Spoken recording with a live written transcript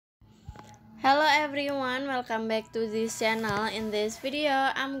Hello everyone, welcome back to this channel. In this video,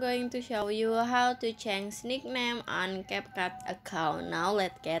 I'm going to show you how to change nickname on CapCut account. Now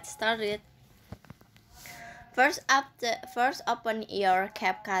let's get started. First open your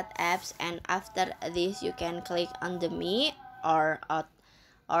CapCut apps, and after this you can click on the me or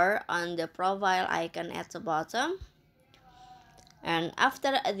on the profile icon at the bottom. And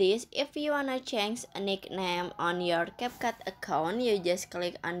after this, if you wanna change a nickname on your CapCut account, you just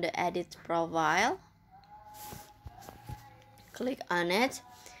click on the edit profile, click on it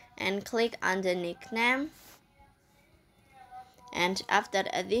and click on the nickname. And after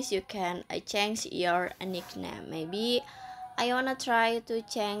this, you can change your nickname. Maybe I wanna try to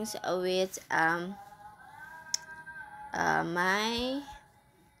change with my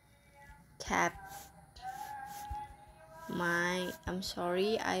cap I'm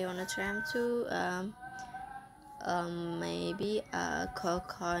sorry, I wanna try to maybe a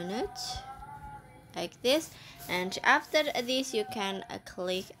coconut, like this. And after this you can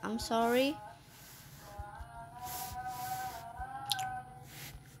click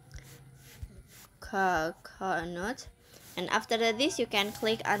coconut, and after this you can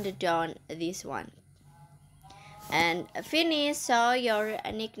click on the down this one and finish. So your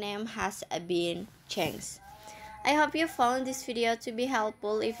nickname has been changed. I hope you found this video to be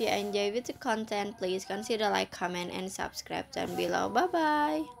helpful. If you enjoyed the content, please consider like, comment, and subscribe down below. Bye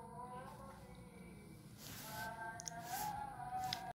bye.